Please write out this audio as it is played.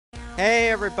Hey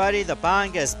everybody, the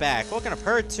Banga's back. Welcome to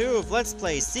part 2 of Let's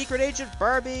Play Secret Agent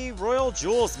Barbie Royal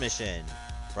Jewels Mission.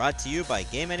 Brought to you by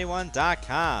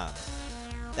GameAnyone.com.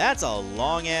 That's a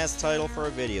long-ass title for a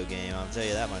video game, I'll tell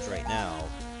you that much right now.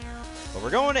 But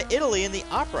we're going to Italy in the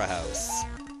Opera House.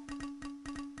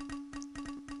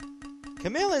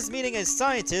 Camille is meeting a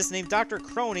scientist named Dr.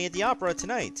 Crony at the opera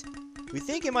tonight. We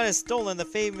think he might have stolen the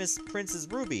famous prince's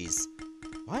rubies.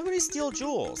 Why would he steal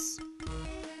jewels?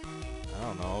 I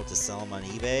don't know, to sell them on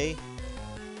eBay?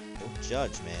 Don't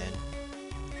judge, man.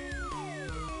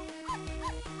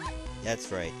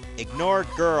 That's right. Ignore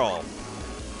girl.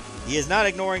 He is not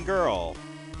ignoring girl.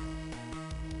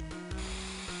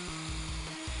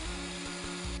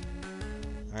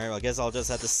 Alright, well I guess I'll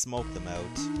just have to smoke them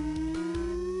out.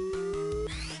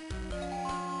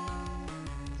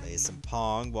 Play some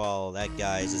Pong while that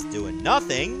guy is just doing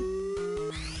nothing.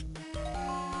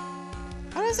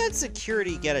 How does that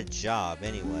security get a job,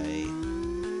 anyway?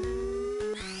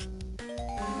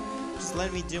 Just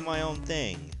let me do my own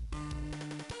thing.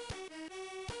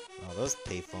 Oh, those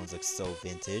payphones look so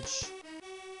vintage.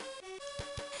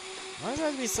 Why does there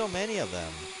have to be so many of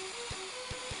them?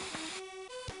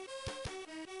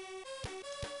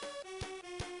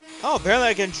 Oh, apparently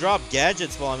I can drop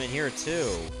gadgets while I'm in here, too.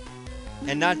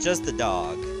 And not just the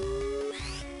dog.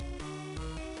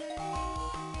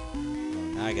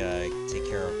 I gotta take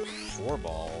care of 4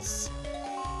 balls.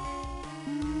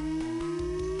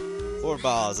 4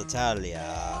 balls, Italia,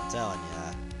 I'm telling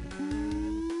ya.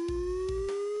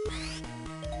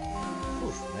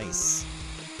 Oof, nice.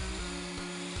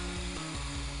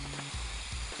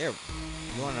 There,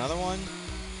 you want another one?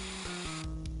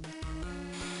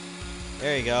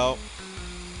 There you go.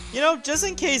 You know, just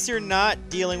in case you're not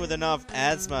dealing with enough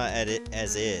asthma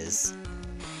as is.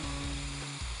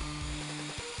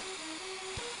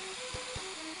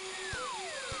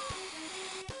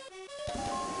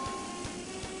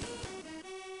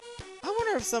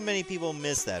 If so many people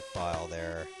miss that file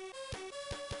there.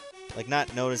 Like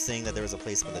not noticing that there was a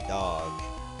place for the dog.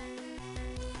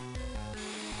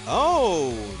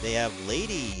 Oh, they have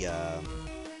lady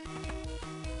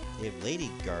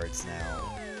guards now.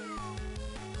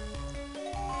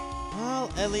 Well,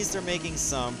 at least they're making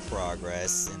some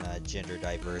progress in gender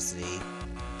diversity.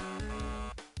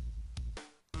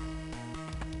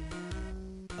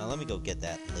 Let me go get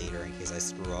that later in case I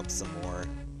screw up some more.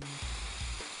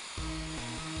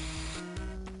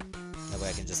 That way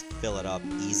I can just fill it up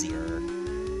easier.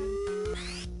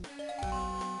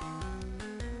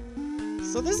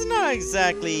 So this is not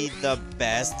exactly the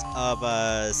best of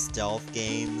stealth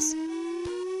games,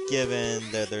 given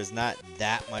that there's not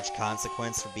that much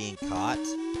consequence for being caught.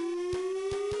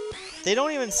 They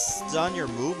don't even stun your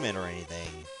movement or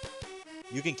anything.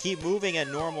 You can keep moving at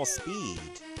normal speed.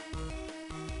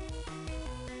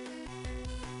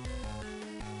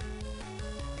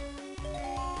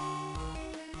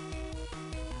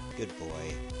 Good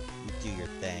boy. You do your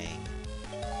thing.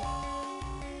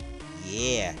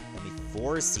 Yeah! Got me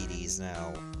 4 CDs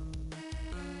now.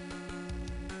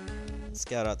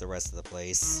 Scout out the rest of the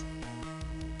place.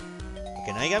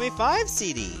 Okay, now you got me 5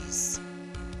 CDs!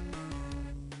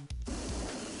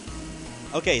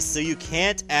 Okay, so you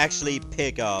can't actually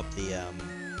pick up the,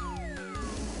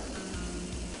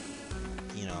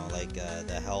 you know, like,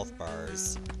 the health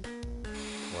bars.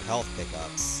 Or health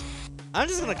pickups. I'm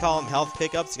just gonna call them health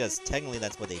pickups because technically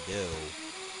that's what they do.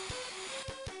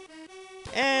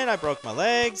 And I broke my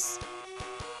legs.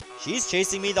 She's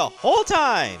chasing me the whole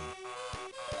time!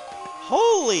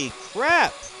 Holy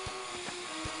crap!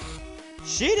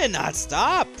 She did not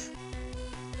stop!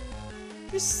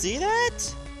 You see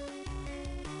that?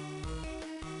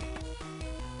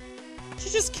 She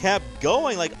just kept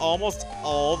going like almost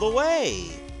all the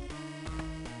way.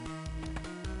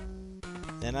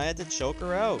 Then I had to choke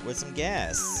her out with some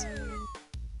gas.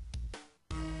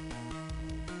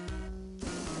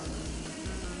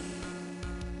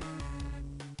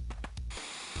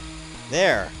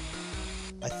 There.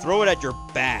 I throw it at your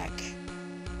back.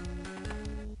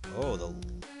 Oh,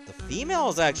 the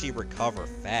females actually recover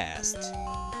fast.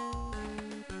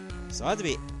 So I have to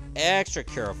be extra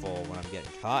careful when I'm getting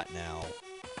caught now.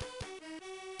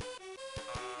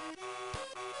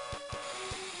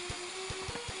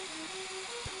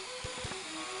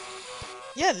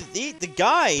 Yeah, the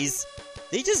guys,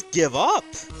 they just give up.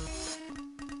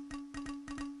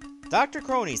 Dr.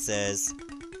 Crony says,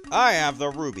 I have the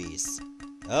rubies.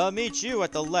 I'll meet you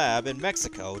at the lab in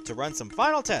Mexico to run some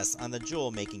final tests on the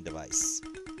jewel-making device.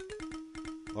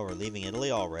 Oh, we're leaving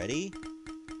Italy already?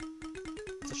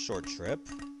 It's a short trip.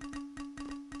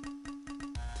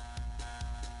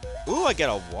 Ooh, I get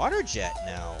a water jet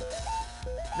now.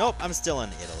 Nope, I'm still in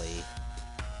Italy.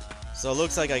 So it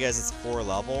looks like, I guess it's 4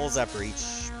 levels after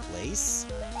each place.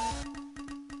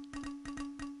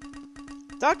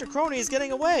 Dr. Crony is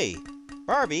getting away!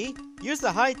 Barbie, use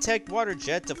the high-tech water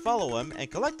jet to follow him and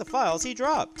collect the files he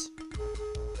dropped.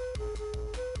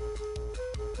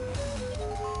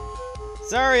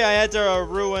 Sorry I had to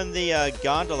ruin the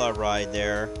gondola ride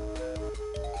there.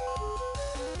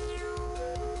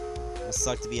 It'll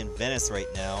suck to be in Venice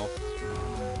right now.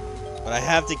 But I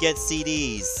have to get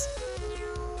CDs.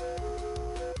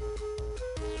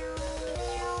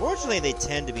 Fortunately, they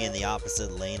tend to be in the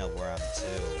opposite lane of where I'm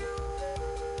too.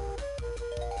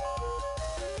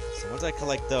 So once I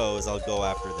collect those, I'll go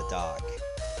after the dock.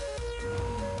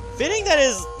 Fitting that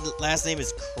his last name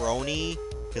is Crony,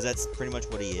 because that's pretty much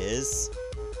what he is.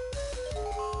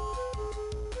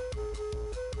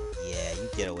 Yeah, you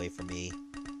get away from me.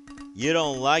 You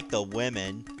don't like the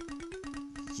women.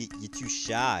 You're too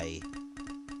shy.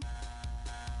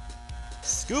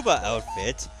 Scuba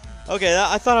outfit? Okay,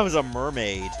 I thought I was a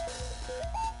mermaid.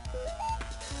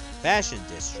 Fashion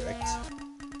district.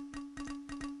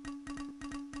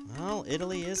 Well,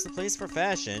 Italy is the place for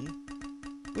fashion.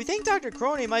 We think Dr.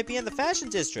 Crony might be in the fashion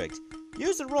district.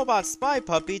 Use the robot spy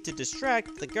puppy to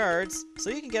distract the guards so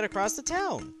you can get across the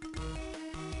town.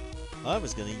 I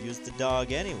was gonna use the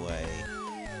dog anyway.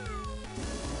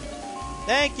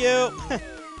 Thank you!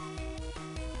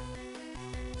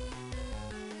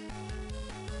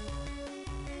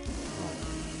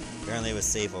 Apparently it was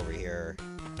safe over here.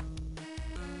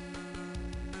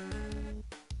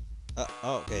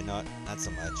 Oh, okay, not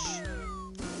so much.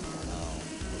 Oh,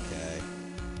 okay.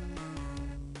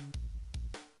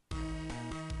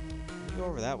 Can you go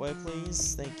over that way,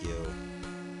 please? Thank you.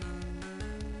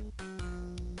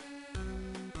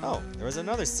 Oh, there was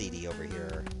another CD over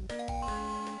here.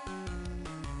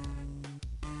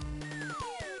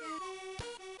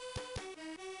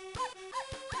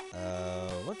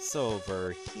 What's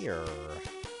over here?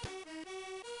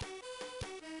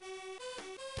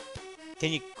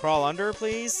 Can you crawl under,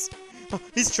 please? Oh,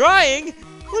 he's trying! Look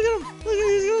at him! Look at him,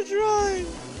 he's gonna try!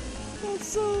 That's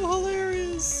so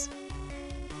hilarious!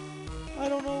 I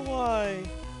don't know why.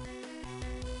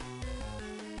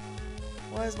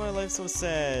 Why is my life so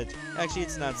sad? Actually,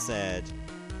 it's not sad.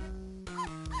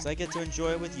 Because I get to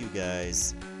enjoy it with you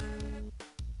guys.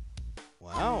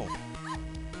 Wow.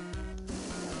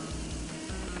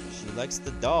 She likes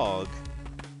the dog.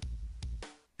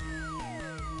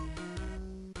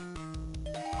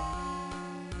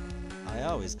 I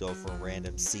always go for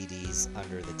random CDs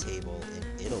under the table in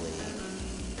Italy,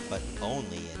 but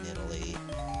only in Italy.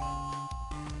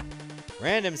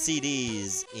 Random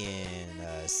CDs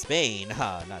in Spain,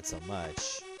 not so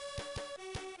much.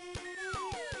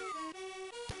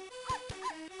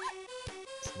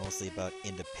 It's mostly about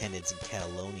independence in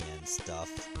Catalonia and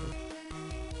stuff.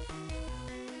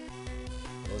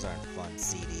 Those aren't fun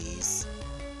CDs.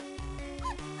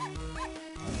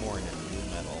 I'm more into new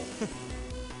metal.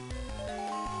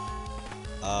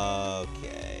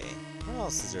 Okay. What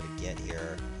else is there to get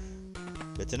here?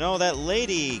 Good to know that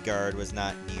lady guard was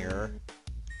not near.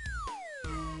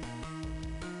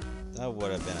 That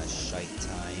would have been a shite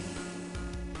time.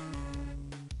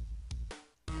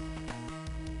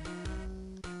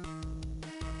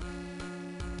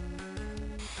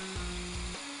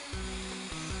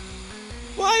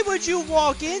 Why would you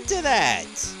walk into that?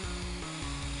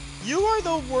 You are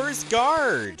the worst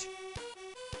guard.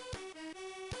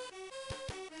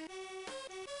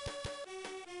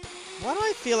 Why do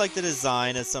I feel like the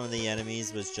design of some of the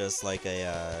enemies was just like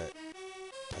a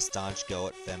staunch go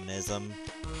at feminism?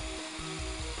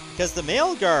 Because the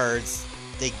male guards,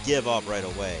 they give up right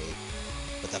away.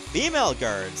 But the female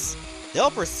guards,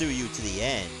 they'll pursue you to the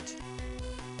end.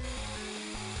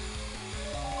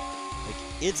 Like,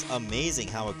 it's amazing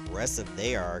how aggressive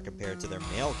they are compared to their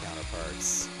male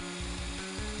counterparts.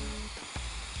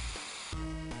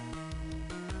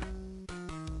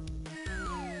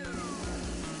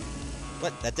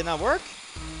 What? That did not work?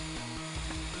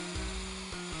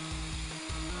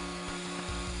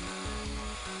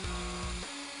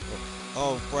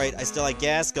 Oh, right. I still had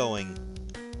gas going.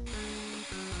 I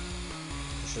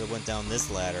should have went down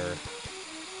this ladder.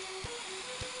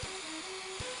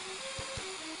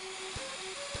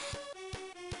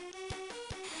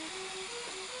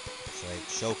 That's right.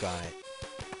 Choke on it.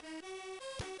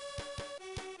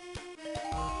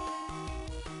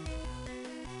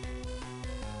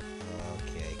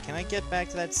 Can I get back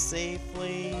to that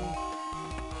safely?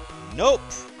 Nope!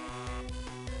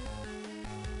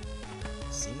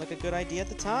 Seemed like a good idea at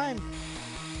the time.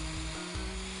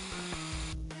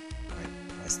 Alright,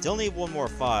 I still need one more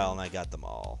file, and I got them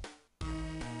all.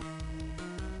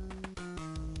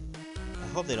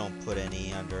 hope they don't put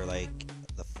any under, like,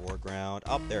 the foreground.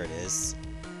 Oh, there it is.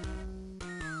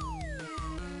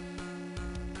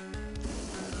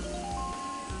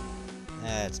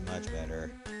 That's much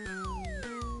better.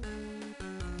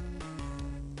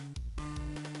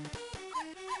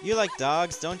 You like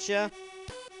dogs, don't ya?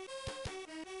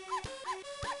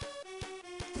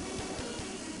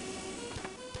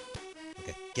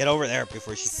 Okay, get over there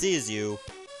before she sees you.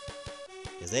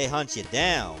 Because they hunt you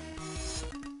down.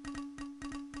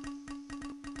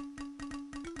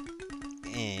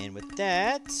 And with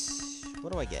that,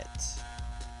 what do I get?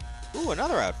 Ooh,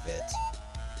 another outfit.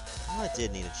 Oh, I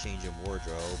did need a change in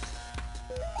wardrobe.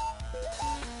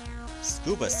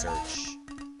 Scuba search.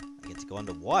 I get to go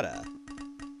underwater.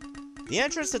 The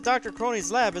entrance to Dr.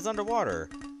 Crony's lab is underwater.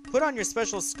 Put on your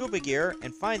special scuba gear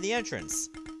and find the entrance.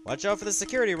 Watch out for the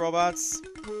security robots.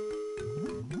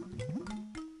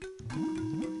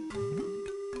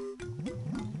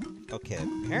 Okay,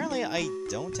 apparently I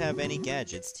don't have any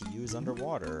gadgets to use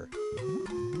underwater.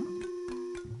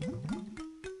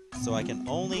 So I can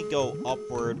only go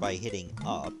upward by hitting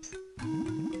up.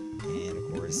 And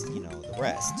of course, you know, the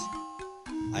rest.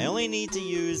 I only need to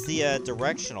use the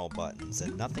directional buttons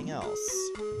and nothing else.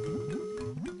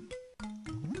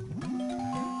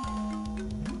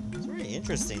 It's very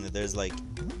interesting that there's like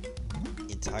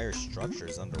entire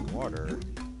structures underwater.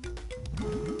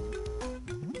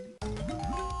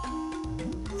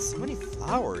 So many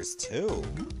flowers too.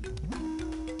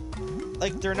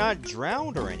 Like they're not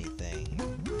drowned or anything.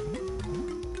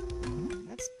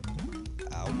 That's...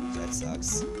 Ouch, that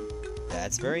sucks.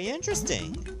 That's very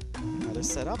interesting. How they're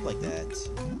set up like that.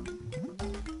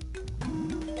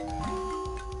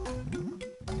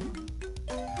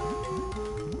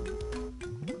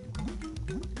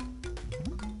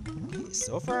 Okay,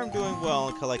 so far I'm doing well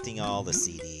in collecting all the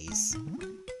CDs.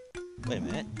 Wait a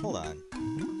minute, hold on.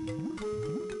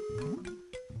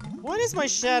 Why does my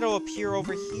shadow appear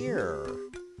over here?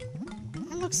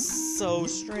 That looks so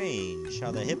strange, how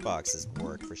the hitboxes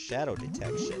work for shadow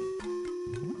detection.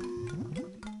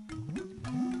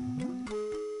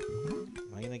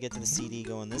 Get to the CD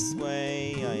going this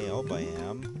way. I hope I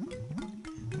am.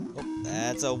 Oh,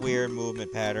 that's a weird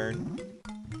movement pattern.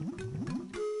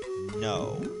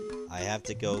 No, I have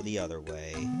to go the other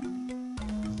way.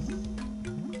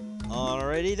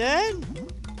 Alrighty then.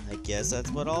 I guess that's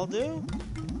what I'll do.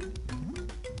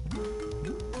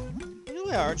 Why do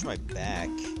I arch my back?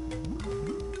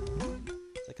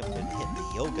 It's like I've been hitting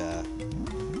the yoga.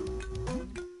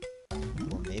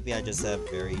 Or maybe I just have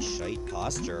very shite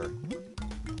posture.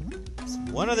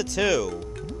 One of the two.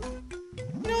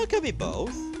 You know, it could be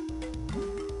both.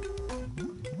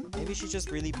 Maybe she's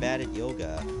just really bad at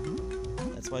yoga.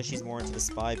 That's why she's more into the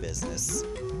spy business.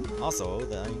 Also,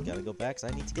 I gotta go back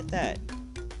because I need to get that.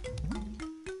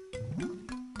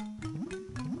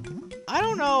 I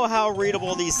don't know how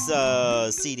readable these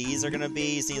CDs are gonna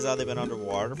be, seeing as how they've been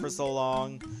underwater for so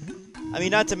long. I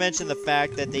mean, not to mention the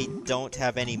fact that they don't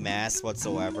have any mass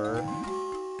whatsoever,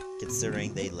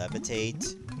 considering they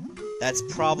levitate. That's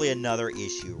probably another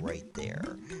issue right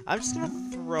there. I'm just gonna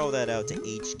throw that out to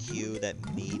HQ that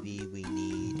maybe we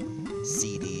need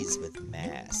CDs with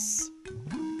mass.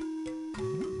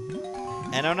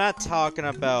 And I'm not talking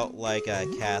about like a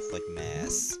Catholic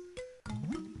mass.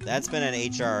 That's been an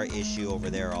HR issue over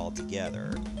there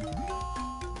altogether.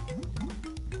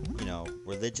 You know,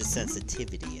 religious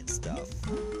sensitivity and stuff.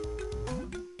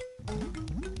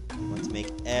 We want to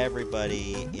make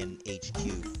everybody in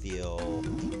HQ feel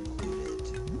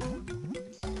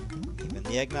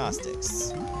the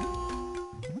agnostics.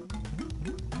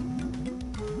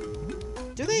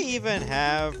 Do they even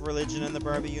have religion in the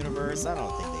Barbie universe? I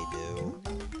don't think they do.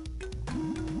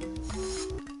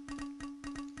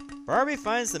 Barbie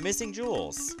finds the missing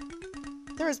jewels.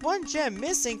 There is one gem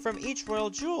missing from each royal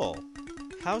jewel.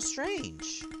 How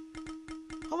strange.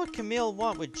 What would Camille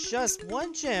want with just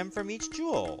one gem from each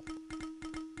jewel?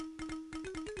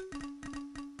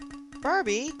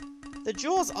 Barbie, the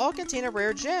jewels all contain a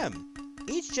rare gem.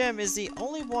 Each gem is the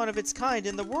only one of its kind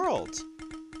in the world.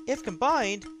 If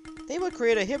combined, they would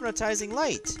create a hypnotizing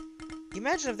light.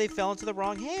 Imagine if they fell into the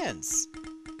wrong hands.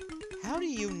 How do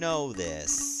you know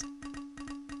this?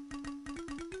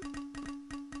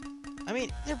 I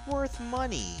mean, they're worth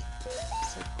money,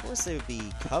 so of course they would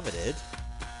be coveted.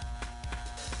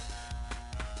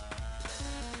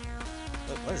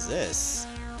 What is this?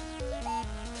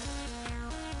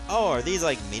 Oh, are these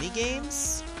like mini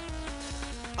games?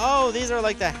 Oh, these are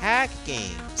like the hack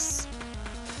games.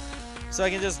 So I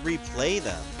can just replay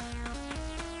them.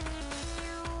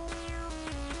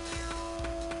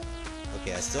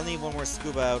 Okay, I still need one more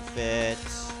scuba outfit.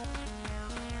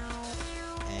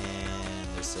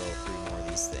 or so, 3 more of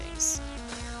these things.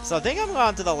 So I think I'm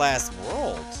on to the last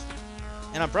world.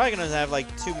 And I'm probably going to have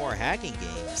like 2 more hacking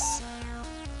games.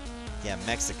 Yeah,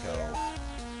 Mexico.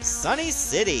 Sunny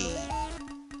City.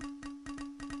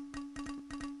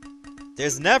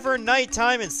 There's never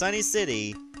nighttime in Sunny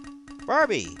City.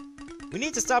 Barbie, we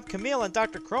need to stop Camille and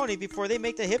Dr. Crony before they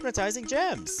make the hypnotizing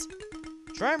gems.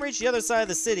 Try and reach the other side of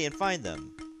the city and find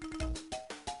them.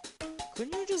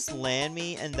 Couldn't you just land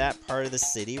me in that part of the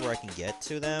city where I can get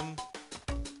to them?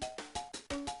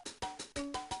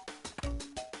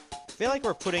 I feel like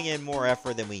we're putting in more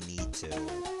effort than we need to.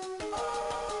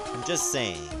 I'm just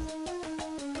saying.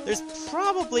 There's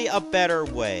probably a better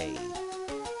way.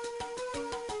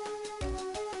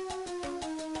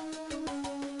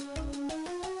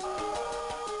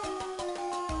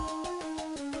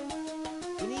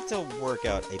 We need to work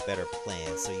out a better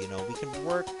plan so, you know, we can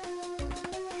work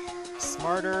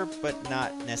smarter, but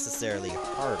not necessarily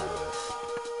harder.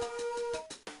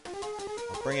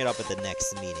 I'll bring it up at the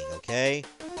next meeting, okay?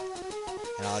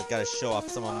 And I've got to show off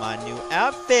some of my new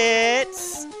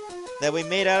outfits that we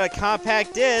made out of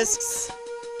compact discs.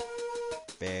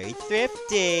 Very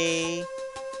thrifty.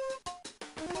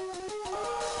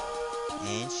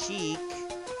 And chic.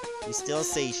 We still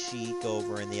say chic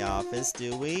over in the office,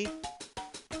 do we?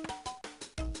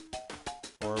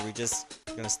 Or are we just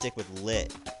gonna stick with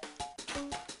lit?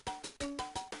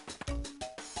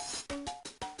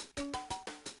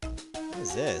 What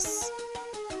is this?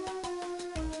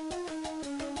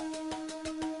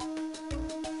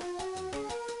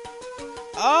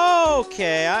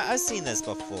 Okay, I've seen this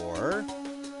before.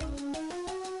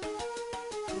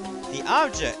 The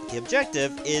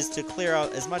objective is to clear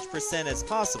out as much percent as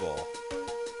possible.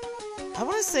 I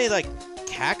want to say like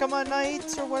Kakama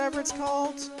Night or whatever it's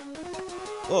called.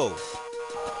 Whoa,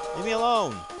 leave me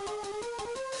alone.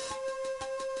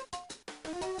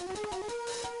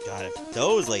 God, if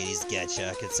those ladies get you,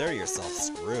 consider yourself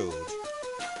screwed.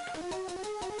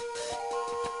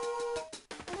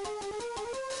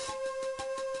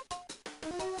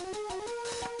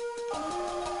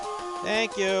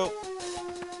 Thank you.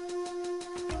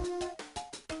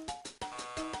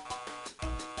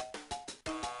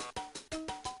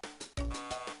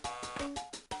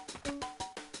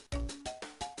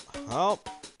 Well,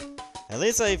 at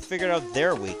least I figured out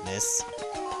their weakness.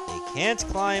 They can't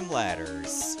climb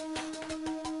ladders.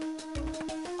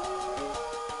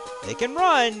 They can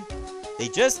run, they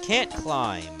just can't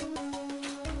climb.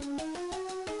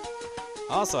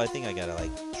 Also, I think I gotta,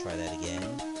 like, try that again.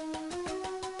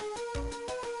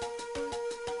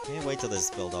 Can't wait till this is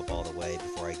filled up all the way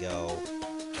before I go.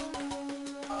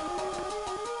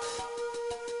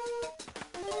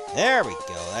 There we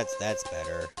go, that's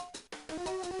better.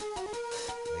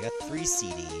 I got 3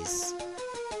 CDs.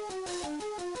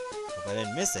 Hope I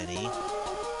didn't miss any.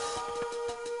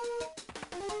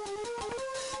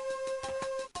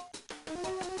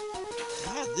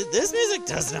 God, this music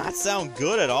does not sound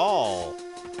good at all.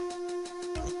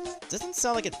 It doesn't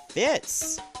sound like it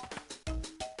fits.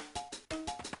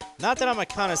 Not that I'm a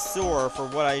connoisseur for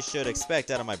what I should expect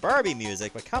out of my Barbie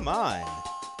music, but come on.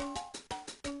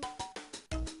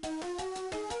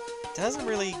 It doesn't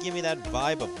really give me that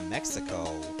vibe of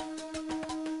Mexico.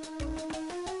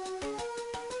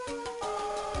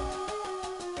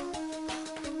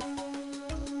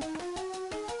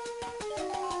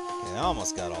 Okay, I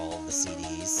almost got all of the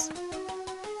CDs.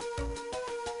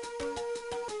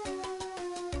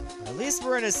 At least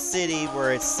we're in a city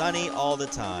where it's sunny all the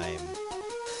time.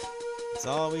 It's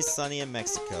always sunny in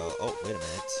Mexico. Oh, wait a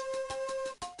minute.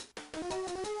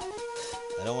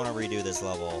 I don't want to redo this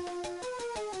level.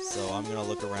 So I'm going to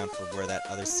look around for where that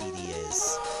other CD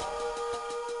is.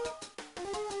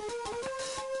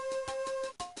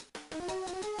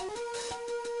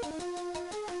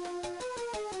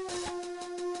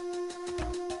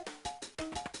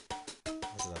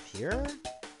 Is it up here?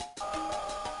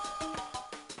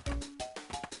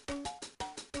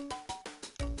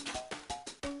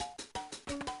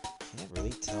 Can't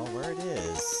really tell where it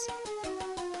is.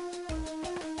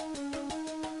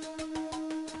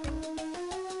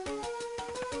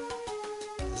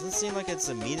 Doesn't seem like it's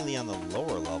immediately on the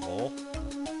lower level.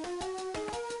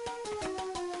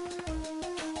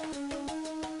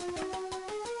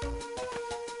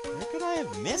 Where could I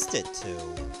have missed it to?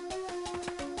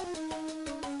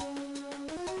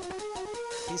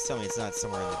 Please tell me it's not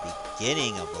somewhere in the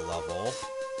beginning of the level.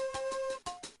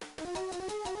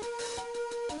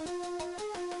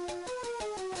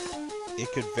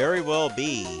 It could very well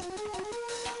be.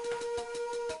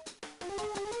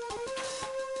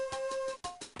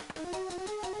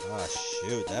 Oh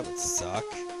shoot, that would suck.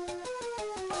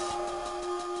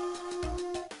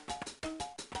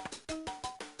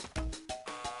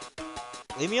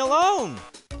 Leave me alone!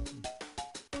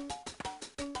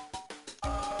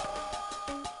 I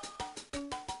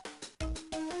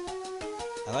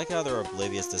like how they're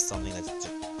oblivious to something that's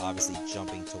obviously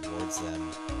jumping towards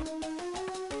them.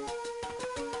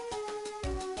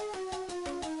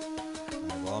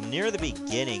 Right, well, I'm near the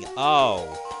beginning.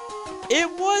 Oh! It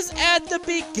was at the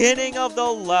beginning of the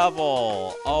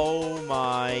level! Oh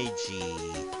my gee.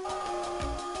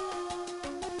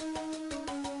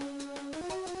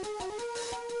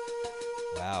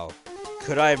 Wow.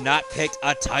 Could I have not picked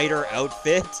a tighter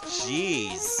outfit?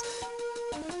 Jeez.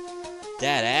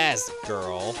 That ass,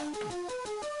 girl.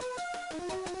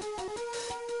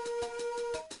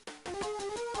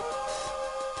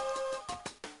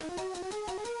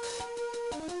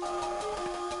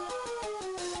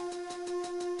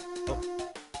 Oh,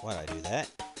 why'd I do that?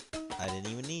 I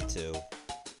didn't even need to.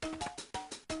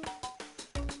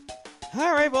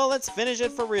 Alright, well, let's finish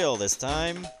it for real this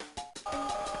time.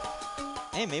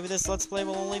 Hey, maybe this Let's Play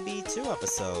will only be 2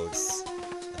 episodes.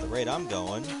 At the rate I'm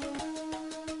going.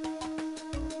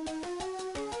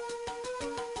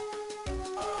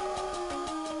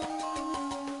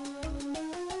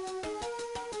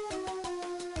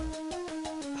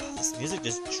 This music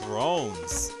just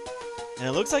drones. And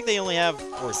it looks like they only have,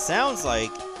 or sounds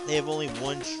like, they have only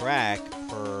 1 track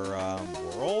per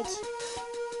world.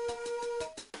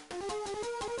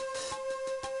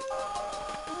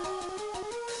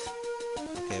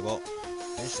 Okay, well,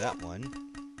 finish that one.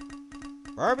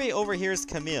 Barbie overhears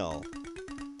Camille.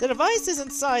 The device is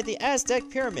inside the Aztec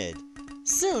pyramid.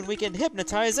 Soon we can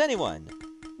hypnotize anyone.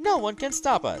 No one can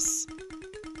stop us.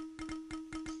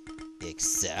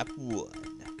 Except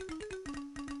one.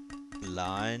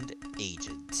 Blonde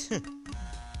agent.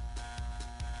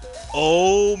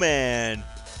 Oh man,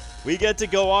 we get to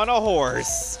go on a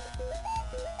horse.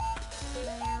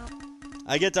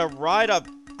 I get to ride a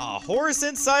horse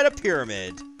inside a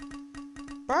pyramid.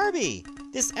 Barbie,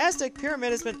 this Aztec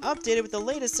pyramid has been updated with the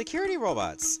latest security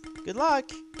robots. Good luck.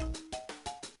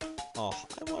 Oh,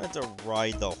 I wanted to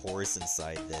ride the horse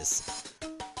inside this.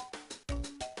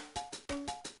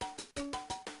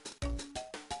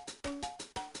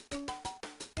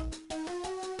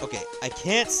 Okay, I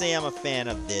can't say I'm a fan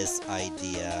of this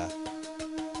idea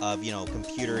of, you know,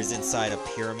 computers inside a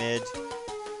pyramid.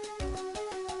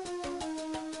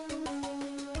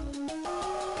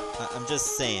 I'm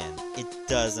just saying, it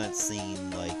doesn't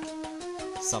seem like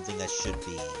something that should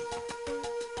be.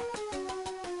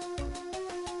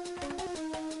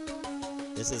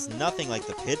 This is nothing like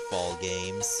the Pitfall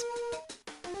games,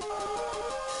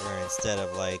 where instead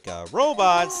of like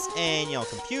robots and, you know,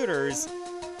 computers,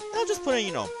 they'll just put in,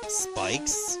 you know,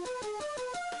 spikes.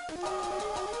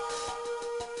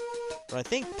 But I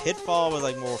think Pitfall was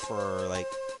like more for like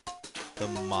the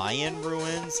Mayan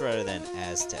ruins rather than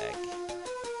Aztec.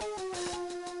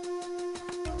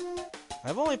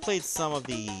 I've only played some of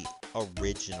the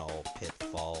original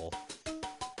Pitfall,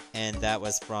 and that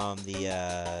was from the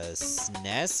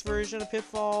SNES version of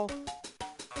Pitfall,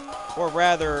 or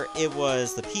rather, it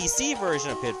was the PC version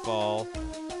of Pitfall,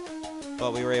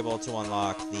 but we were able to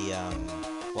unlock the,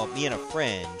 well, me and a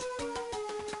friend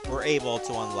were able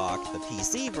to unlock the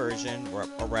PC version, or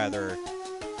rather,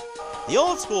 the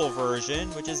old school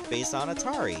version, which is based on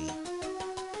Atari.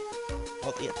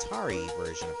 Well, the Atari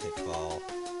version of Pitfall.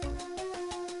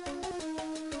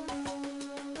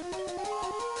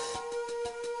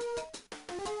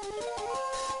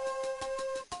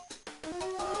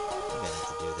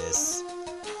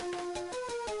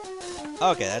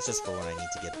 Okay, that's just for when I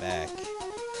need to get back.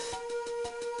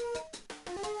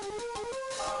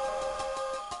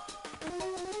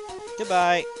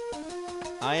 Goodbye.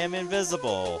 I am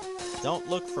invisible. Don't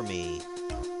look for me.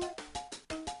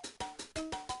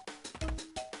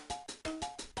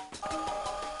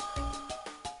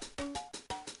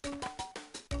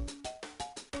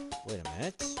 Wait a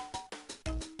minute.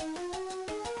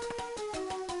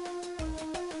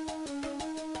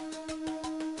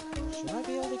 Should I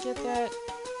be able to get that?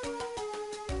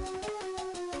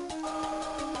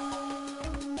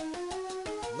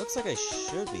 Looks like I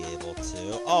should be able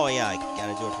to. Oh yeah, I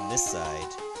gotta do it from this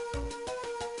side.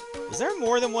 Was there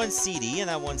more than one CD in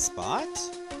that one spot?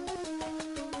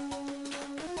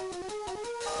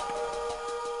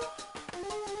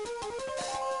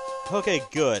 Okay,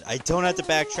 good. I don't have to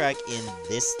backtrack in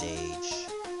this stage.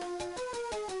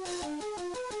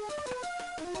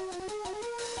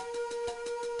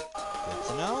 Good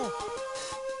to know.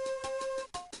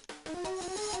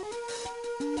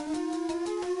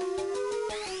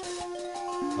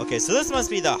 Okay, so this must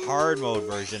be the hard mode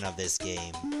version of this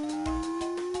game.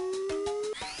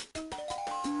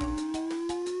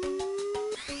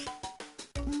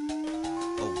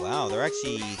 they're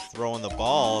actually throwing the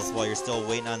balls while you're still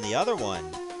waiting on the other one.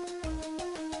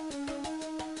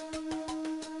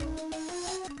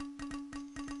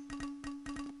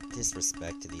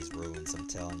 Disrespect to these ruins, I'm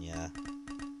telling ya.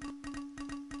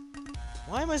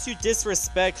 Why must you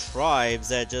disrespect tribes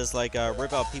that just, like,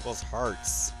 rip out people's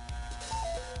hearts?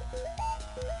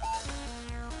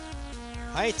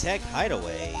 High-tech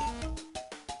hideaway.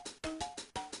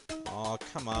 Oh,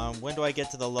 come on. When do I get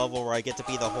to the level where I get to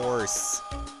be the horse?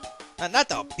 Not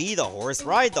to be the horse,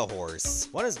 ride the horse.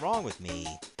 What is wrong with me?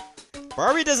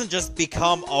 Barbie doesn't just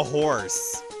become a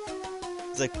horse.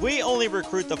 It's like, we only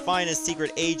recruit the finest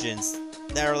secret agents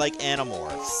that are like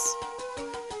Animorphs.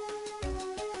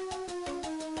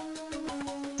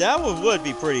 That one would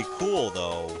be pretty cool,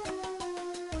 though.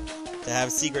 To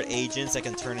have secret agents that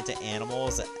can turn into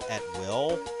animals at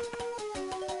will.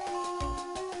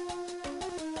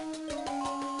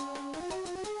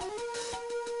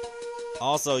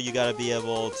 Also, you gotta be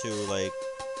able to, like,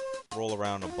 roll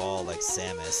around a ball like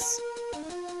Samus.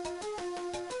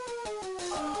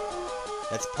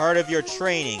 That's part of your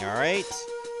training, alright?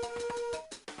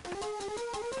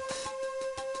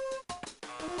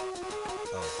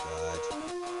 Oh,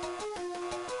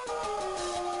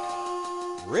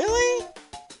 God. Really?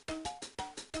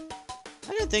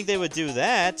 I didn't think they would do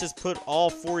that. Just put all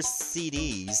 4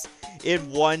 CDs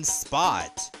in one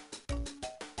spot.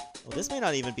 Well, this may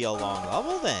not even be a long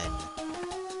level, then.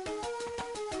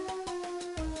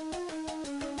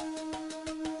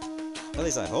 At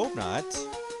least I hope not.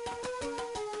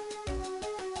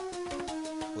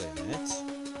 Wait a minute.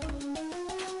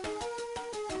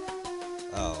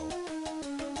 Oh.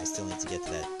 I still need to get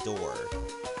to that door.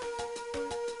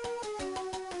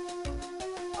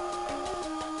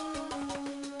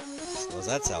 Suppose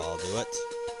that's how I'll do it.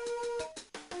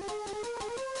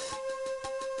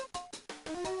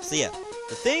 So yeah,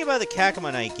 the thing about the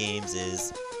Kakuma Night games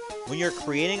is, when you're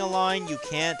creating a line, you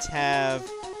can't have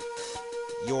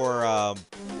your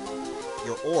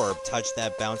orb touch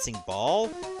that bouncing ball,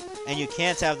 and you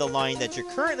can't have the line that you're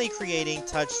currently creating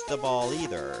touch the ball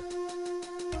either.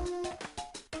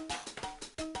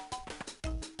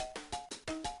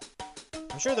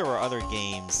 I'm sure there were other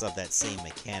games of that same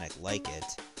mechanic like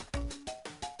it.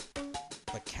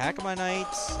 But Kakuma Night,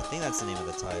 I think that's the name of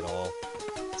the title.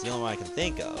 It's the only one I can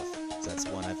think of, so that's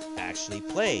one I've actually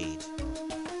played.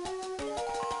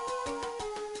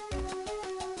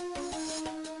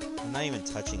 I'm not even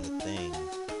touching the thing.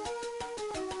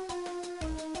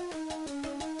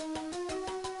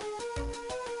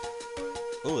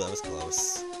 Ooh, that was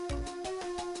close.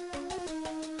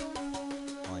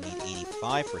 Oh, I need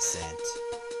 85%.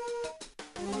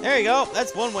 There you go!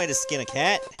 That's one way to skin a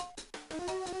cat.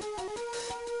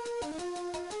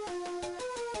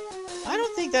 I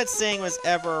don't think that saying was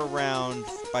ever around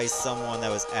by someone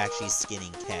that was actually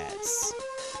skinning cats.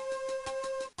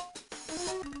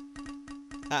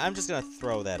 I'm just gonna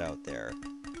throw that out there.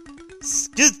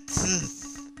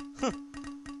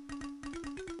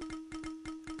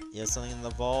 You have something in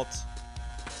the vault?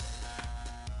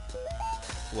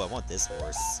 Ooh, I want this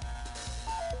horse.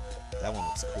 That one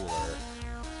looks cooler.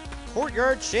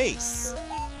 Courtyard chase!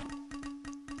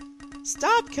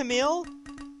 Stop, Camille!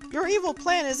 Your evil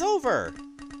plan is over!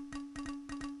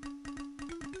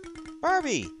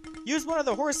 Barbie! Use one of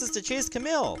the horses to chase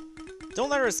Camille! Don't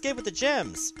let her escape with the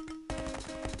gems!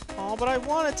 Oh, but I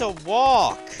wanted to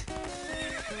walk!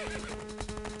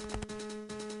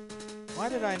 Why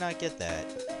did I not get that?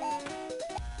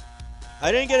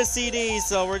 I didn't get a CD,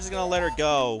 so we're just gonna let her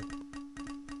go.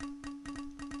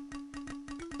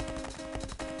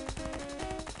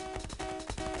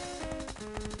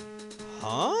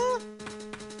 Huh?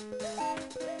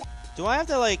 Do I have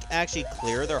to, like, actually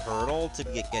clear the hurdle to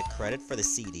get credit for the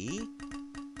CD?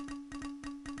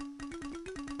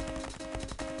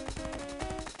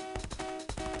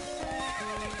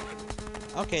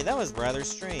 Okay, that was rather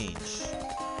strange.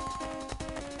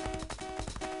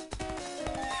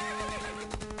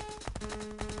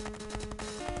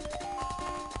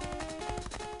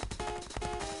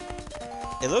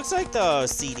 It looks like the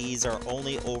CDs are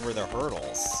only over the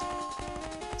hurdles.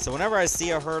 So whenever I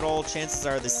see a hurdle, chances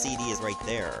are the CD is right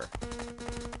there.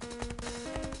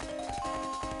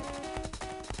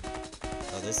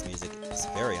 Oh, this music is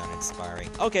very uninspiring.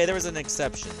 Okay, there was an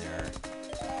exception there.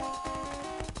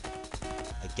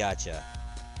 I gotcha.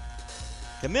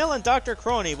 Camille and Dr.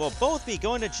 Crony will both be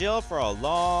going to jail for a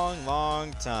long,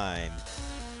 long time.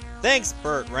 Thanks,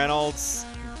 Burt Reynolds.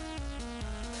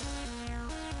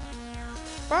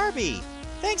 Barbie,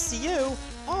 thanks to you,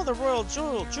 all the royal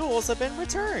jewels have been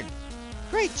returned.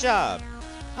 Great job.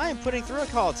 I am putting through a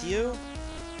call to you.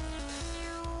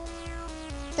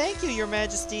 Thank you, Your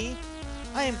Majesty.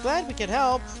 I am glad we could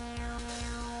help.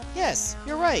 Yes,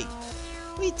 you're right.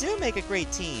 We do make a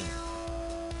great team.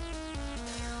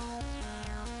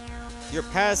 Your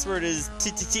password is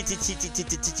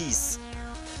t-t-t-t-t-t-t-t-t-s.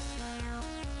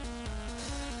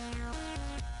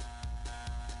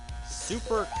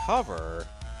 Super cover?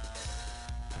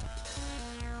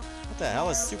 What the hell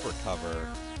is super cover?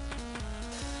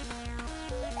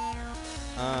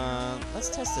 Let's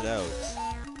test it out.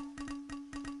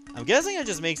 I'm guessing it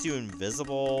just makes you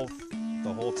invisible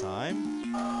the whole time.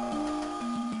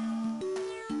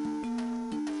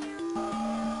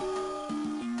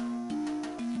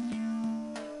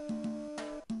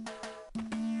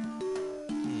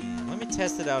 Let me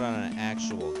test it out on an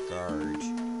actual guard.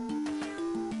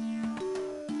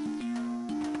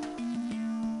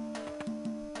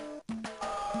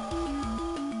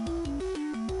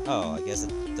 Oh, I guess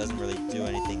it doesn't really do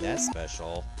anything that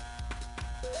special.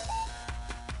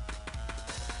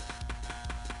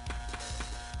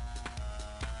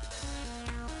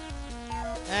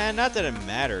 And not that it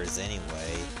matters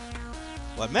anyway.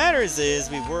 What matters is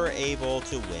we were able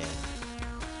to win.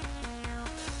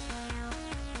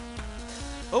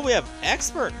 Oh, we have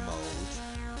expert mode.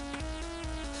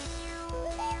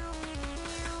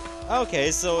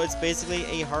 Okay, so it's basically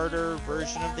a harder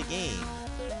version of the game.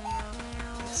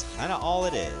 That's kind of all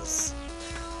it is.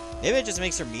 Maybe it just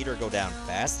makes your meter go down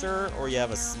faster, or you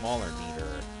have a smaller meter.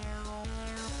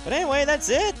 But anyway, that's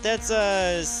it. That's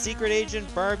a Secret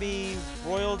Agent Barbie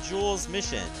Royal Jewels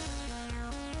mission.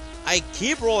 I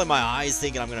keep rolling my eyes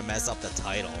thinking I'm going to mess up the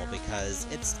title because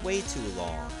it's way too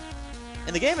long.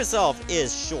 And the game itself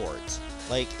is short.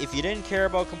 Like, if you didn't care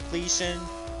about completion,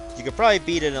 you could probably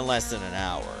beat it in less than an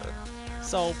hour.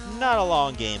 So, not a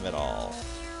long game at all.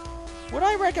 Would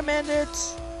I recommend it?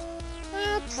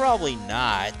 Probably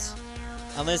not.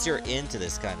 Unless you're into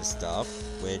this kind of stuff.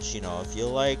 Which, you know, if you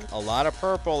like a lot of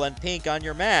purple and pink on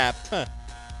your map,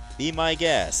 be my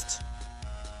guest.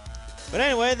 But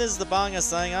anyway, this is the Banga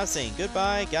signing off, saying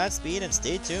goodbye, Godspeed, and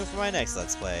stay tuned for my next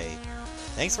Let's Play.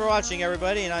 Thanks for watching,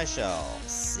 everybody, and I shall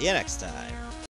see you next time.